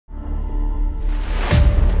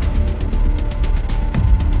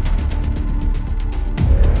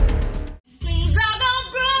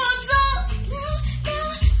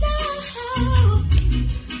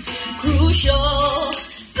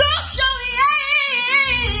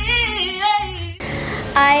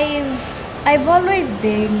I've always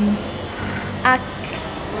been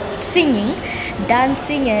singing,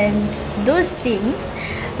 dancing, and those things.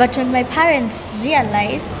 But when my parents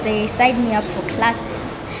realized, they signed me up for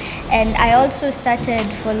classes, and I also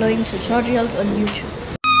started following tutorials on YouTube.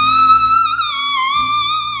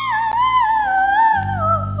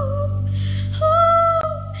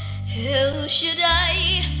 El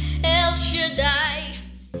Shaddai, El Shaddai.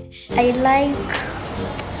 I like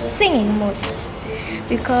singing most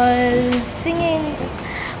because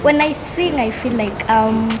when I sing, I feel like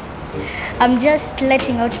I'm just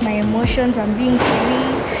letting out my emotions. I'm being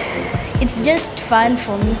free. It's just fun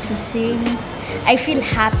for me to sing. I feel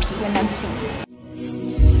happy when I'm singing.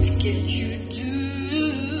 What can you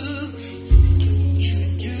do? Don't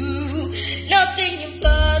you do nothing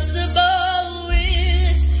impossible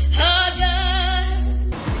with our God?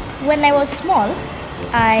 When I was small,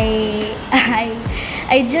 I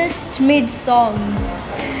just made songs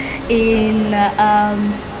in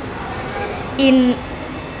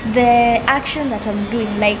the action that I'm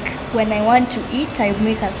doing. Like when I want to eat, I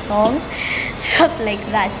make a song, stuff like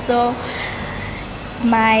that. So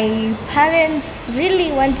my parents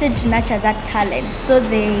really wanted to nurture that talent, so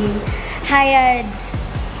they hired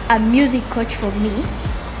a music coach for me,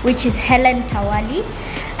 which is Helen Tawali.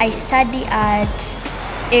 I study at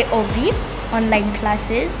AOV, online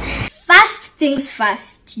classes. First things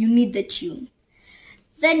first, you need the tune.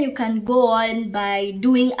 Then you can go on by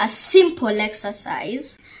doing a simple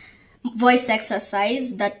exercise, voice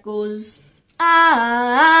exercise that goes ah.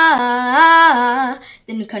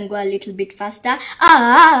 Then you can go a little bit faster.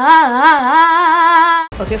 Ah.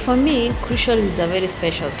 Okay, for me, Crucial is a very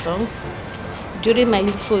special song. During my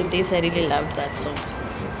youthful days, I really loved that song.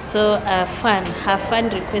 So her fan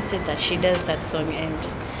requested that she does that song,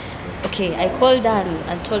 and okay, I called her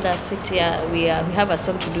and told her, Cynthia, we have a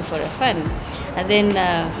song to do for a fan. And then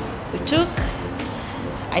I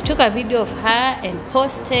took a video of her and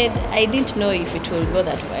posted. I didn't know if it will go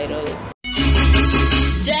that viral.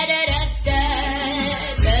 Da, da, da, da,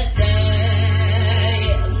 da, da.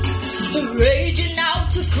 Raging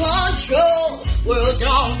out of control, world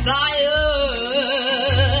on fire,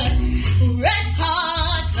 red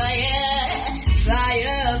hot fire,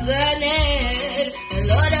 fire burning,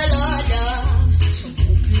 Lord, some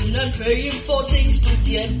hoping and praying for things to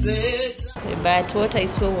get better. But what I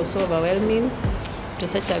saw was so overwhelming. It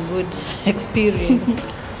was such a good experience.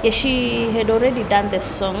 Yeah, she had already done the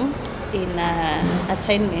song in an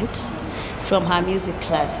assignment from her music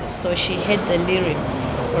classes, so she had the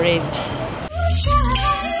lyrics already.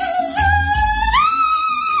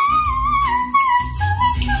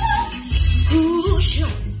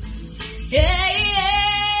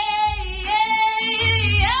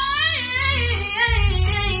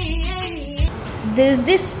 There's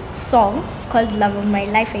this song called Love of My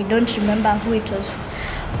Life. I don't remember who it was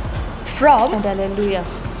from. And Hallelujah.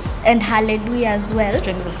 And Hallelujah as well.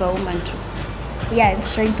 Strength of a Woman too. Yeah, and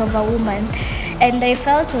Strength of a Woman. And I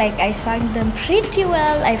felt like I sang them pretty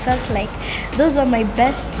well. I felt like those were my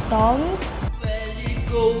best songs. Well, it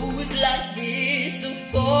goes like this: the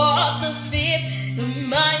fourth, the fifth, the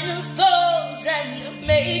minor falls, and the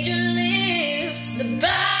major lifts. The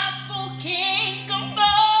baffled king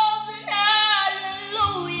composing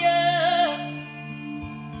hallelujah,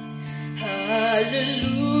 hallelujah.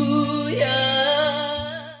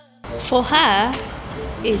 For her,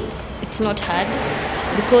 it's not hard,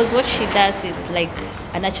 because what she does is like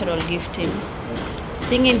a natural gifting.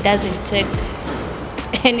 Singing doesn't take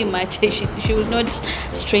any much. She will not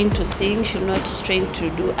strain to sing, she will not strain to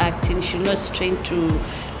do acting, she will not strain to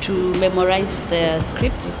memorize the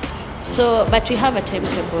scripts. So, but we have a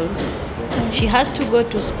timetable. She has to go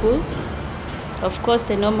to school, of course,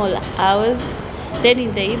 the normal hours. Then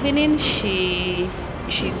in the evening, she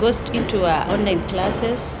goes into her online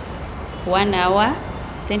classes, 1 hour.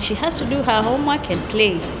 Then she has to do her homework and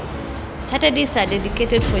play. Saturdays are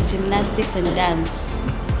dedicated for gymnastics and dance.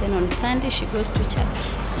 Then on Sunday, she goes to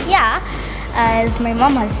church. Yeah, as my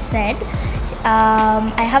mom has said,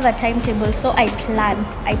 I have a timetable, so I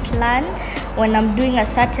plan when I'm doing a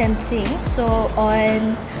certain thing. So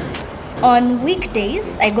on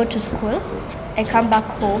weekdays, I go to school, I come back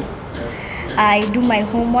home, I do my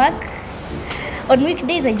homework. On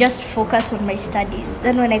weekdays, I just focus on my studies.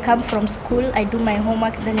 Then when I come from school, I do my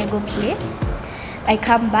homework, then I go play. I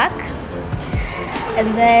come back.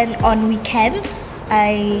 And then on weekends,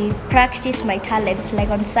 I practice my talents. Like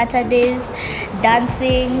on Saturdays,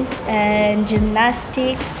 dancing and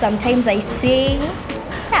gymnastics. Sometimes I sing.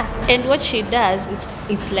 Yeah. And what she does is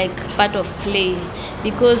it's like part of play.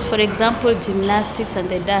 Because, for example, gymnastics and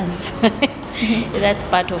the dance, That's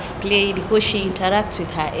part of play because she interacts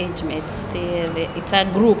with her age mates. It's a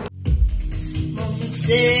group. Mama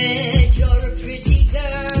said you're a pretty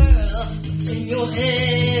girl. What's in your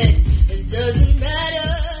head? It doesn't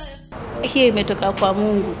matter. Here imetoka kwa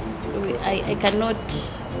Mungu. I cannot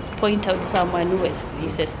point out someone who is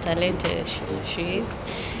as talented as she is.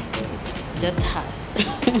 It's just hers.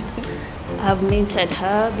 I've mentored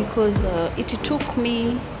her because it took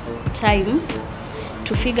me time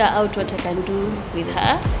to figure out what I can do with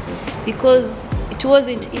her because it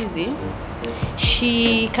wasn't easy.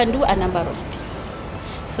 She can do a number of things.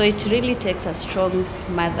 So it really takes a strong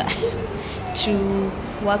mother to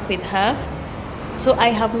work with her. So I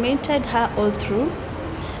have mentored her all through.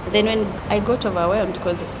 Then when I got overwhelmed,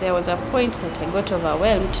 because there was a point that I got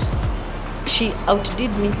overwhelmed, she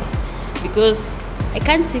outdid me because I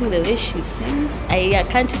can't sing the way she sings. I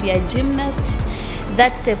can't be a gymnast.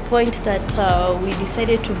 That's the point that we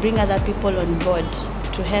decided to bring other people on board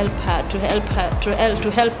to help her,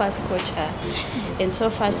 to help us coach her. And so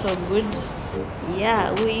far so good.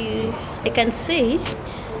 Yeah, I can say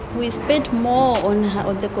we spent more on her,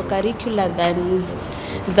 on the co-curricular than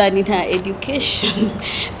in her education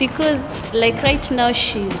because like right now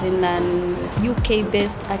she's in an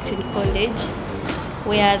UK-based acting college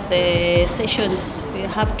where the sessions we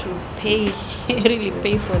have to pay really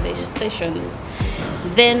pay for the sessions.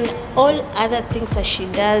 Then all other things that she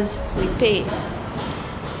does we pay.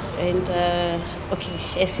 And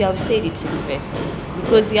okay, as you have said, it's investing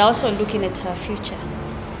because you're also looking at her future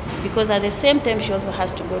because at the same time she also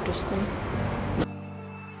has to go to school.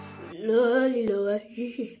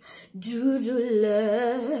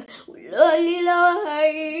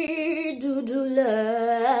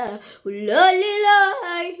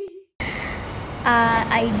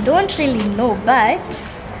 I don't really know,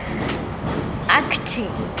 but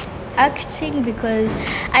acting because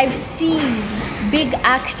I've seen big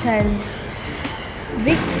actors.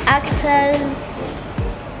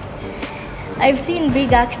 I've seen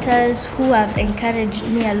big actors who have encouraged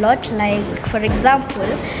me a lot, like for example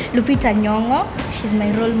Lupita Nyong'o. She's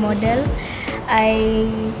my role model.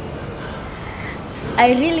 I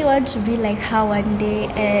really want to be like her one day,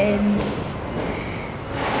 and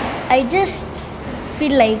I just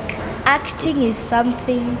feel like acting is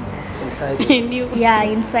something inside you. Yeah,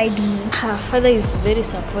 inside me. Her father is very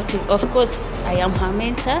supportive. Of course, I am her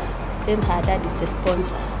mentor. Then her dad is the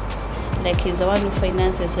sponsor. Like he's the one who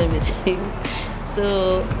finances everything.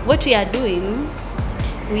 So what we are doing,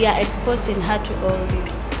 we are exposing her to all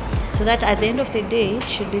this, so that at the end of the day,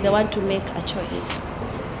 she'll be the one to make a choice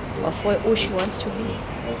of who she wants to be.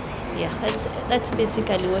 Yeah, that's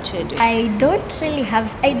basically what we're doing. I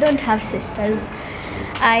don't have sisters.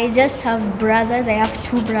 I just have brothers. I have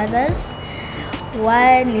two brothers.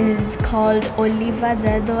 One is called Oliver,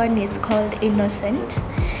 the other one is called Innocent.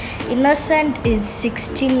 Innocent is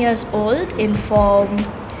 16 years old in form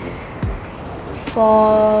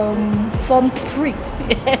 3.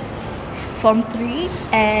 Yes. Form 3,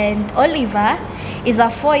 and Oliver is a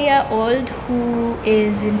 4-year-old who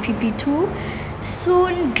is in PP2,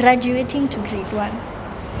 soon graduating to grade 1.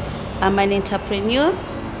 I'm an entrepreneur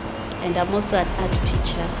and I'm also an art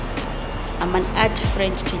teacher. I'm an art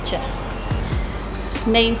French teacher.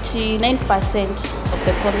 99% of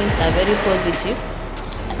the comments are very positive,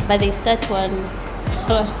 but there's that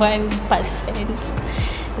 1%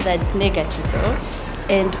 that's negative.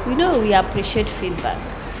 And we appreciate feedback.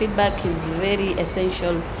 Feedback is very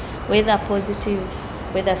essential, whether positive,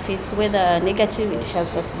 whether negative, it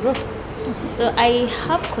helps us grow. So I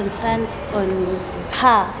have concerns on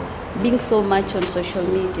her being so much on social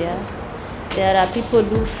media. There are people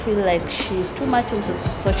who feel like she's too much on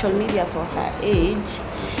social media for her age.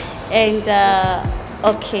 And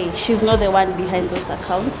okay, she's not the one behind those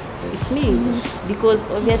accounts. It's me. Because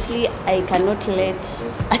obviously I cannot let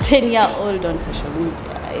a 10-year-old on social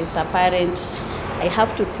media. As a parent, I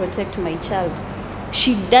have to protect my child.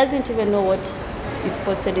 She doesn't even know what is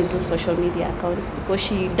posted into social media accounts because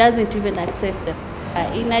she doesn't even access them.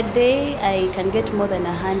 In a day, I can get more than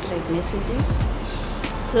 100 messages.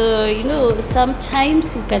 So,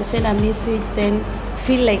 sometimes you can send a message, then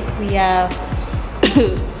feel like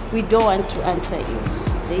we don't want to answer you.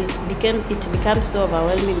 It becomes so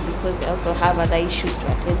overwhelming because I also have other issues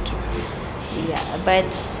to attend to. Yeah,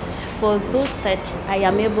 but for those that I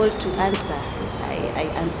am able to answer, I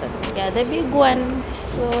answer them. Yeah, the big one,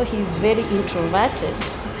 so he's very introverted,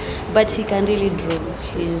 but he can really draw.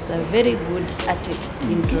 He's a very good artist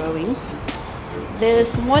in drawing. The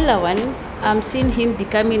smaller one, I'm seeing him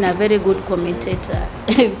becoming a very good commentator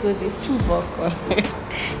because he's too vocal.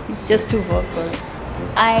 He's just too vocal.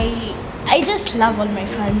 I I just love all my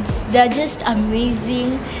fans. They're just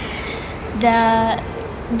amazing. They're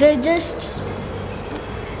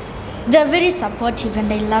very supportive,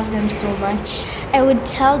 and I love them so much. I would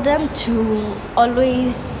tell them to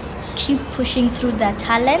always keep pushing through their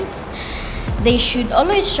talents. They should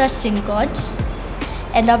always trust in God,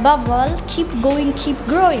 and above all, keep going, keep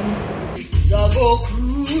growing. Zago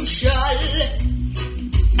crucial,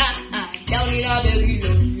 down in a Babylon,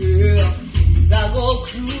 yeah. Zago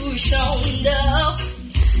crucial,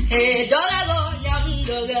 hey, dog,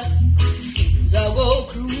 Zago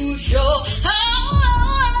crucial, oh.